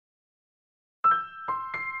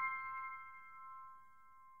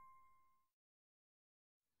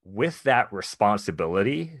with that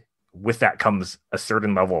responsibility, with that comes a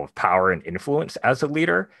certain level of power and influence as a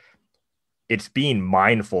leader. It's being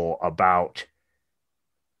mindful about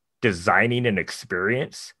designing an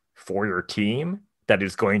experience for your team that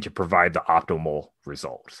is going to provide the optimal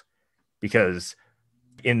results. Because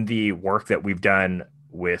in the work that we've done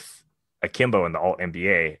with Akimbo and the Alt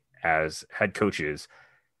MBA as head coaches,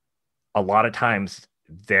 a lot of times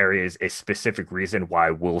there is a specific reason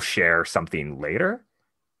why we'll share something later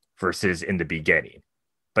versus in the beginning.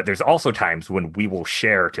 But there's also times when we will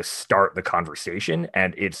share to start the conversation,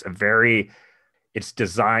 and it's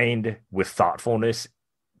designed with thoughtfulness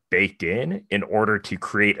baked in order to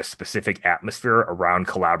create a specific atmosphere around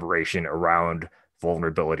collaboration, around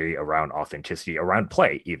vulnerability, around authenticity, around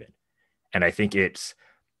play even. And I think it's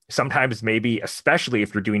sometimes, maybe especially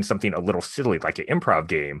if you're doing something a little silly like an improv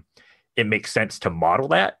game, it makes sense to model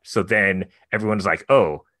that. So then everyone's like,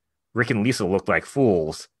 oh, Rick and Lisa look like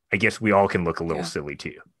fools. I guess we all can look a little silly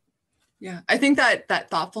too. Yeah. I think that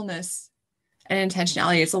thoughtfulness and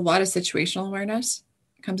intentionality, it's a lot of situational awareness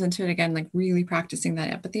comes into it, again, like really practicing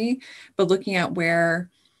that empathy, but looking at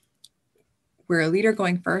where a leader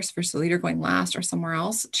going first versus a leader going last or somewhere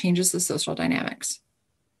else changes the social dynamics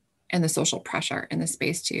and the social pressure in the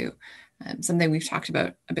space too. Something we've talked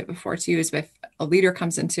about a bit before too is if a leader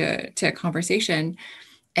comes into a conversation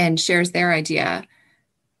and shares their idea,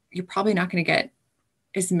 you're probably not going to get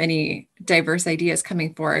as many diverse ideas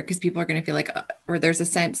coming forward because people are going to feel like, or there's a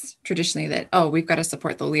sense traditionally that, oh, we've got to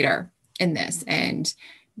support the leader in this. And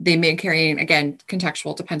they may carry, again,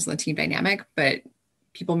 contextual, depends on the team dynamic, but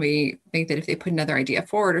people may think that if they put another idea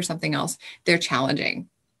forward or something else, they're challenging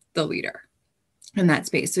the leader in that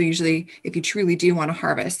space. So usually if you truly do want to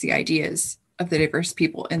harvest the ideas of the diverse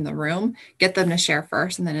people in the room, get them to share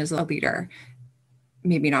first. And then as a leader,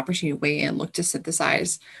 maybe an opportunity to weigh in, look to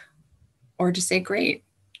synthesize, or just say, great,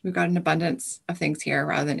 we've got an abundance of things here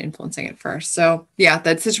rather than influencing it first. So yeah,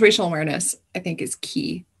 that situational awareness, I think, is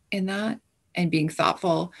key in that, and being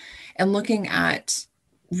thoughtful and looking at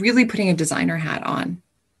really putting a designer hat on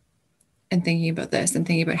and thinking about this and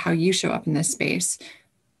thinking about how you show up in this space,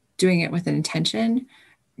 doing it with an intention.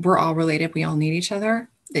 We're all related. We all need each other.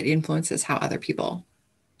 It influences how other people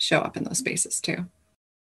show up in those spaces too.